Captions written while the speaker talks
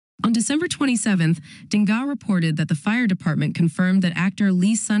On December 27th, Dinga reported that the fire department confirmed that actor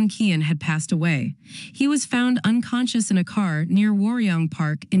Lee Sun Kyun had passed away. He was found unconscious in a car near Waryeong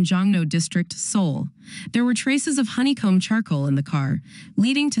Park in Jongno District, Seoul. There were traces of honeycomb charcoal in the car,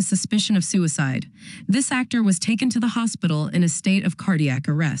 leading to suspicion of suicide. This actor was taken to the hospital in a state of cardiac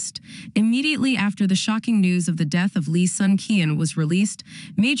arrest. Immediately after the shocking news of the death of Lee Sun Kyun was released,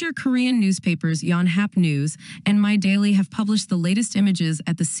 major Korean newspapers Yonhap News and My Daily have published the latest images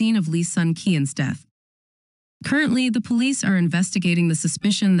at the scene of Lee Sun Kyun's death. Currently, the police are investigating the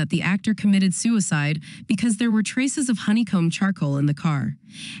suspicion that the actor committed suicide because there were traces of honeycomb charcoal in the car.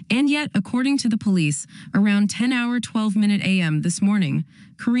 And yet, according to the police, around 10:12 a.m. this morning,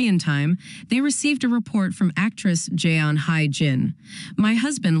 Korean time, they received a report from actress Jaeon Hae-jin. "My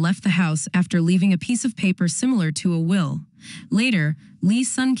husband left the house after leaving a piece of paper similar to a will." Later, Lee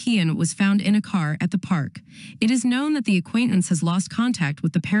Sun Kyun was found in a car at the park. It is known that the acquaintance has lost contact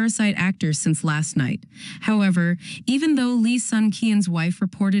with the Parasite actor since last night. However, even though Lee Sun Kyun's wife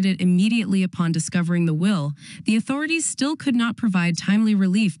reported it immediately upon discovering the will, the authorities still could not provide timely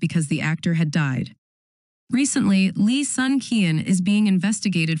relief because the actor had died. Recently, Lee Sun Kyun is being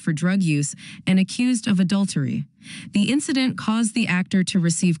investigated for drug use and accused of adultery. The incident caused the actor to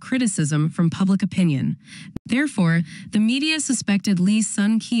receive criticism from public opinion. Therefore, the media suspected Lee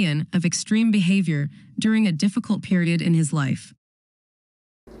Sun Kyun of extreme behavior during a difficult period in his life.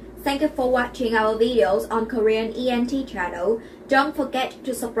 Thank you for watching our videos on Korean ENT channel. Don't forget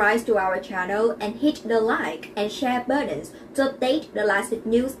to subscribe to our channel and hit the like and share buttons to update the latest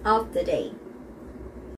news of the day.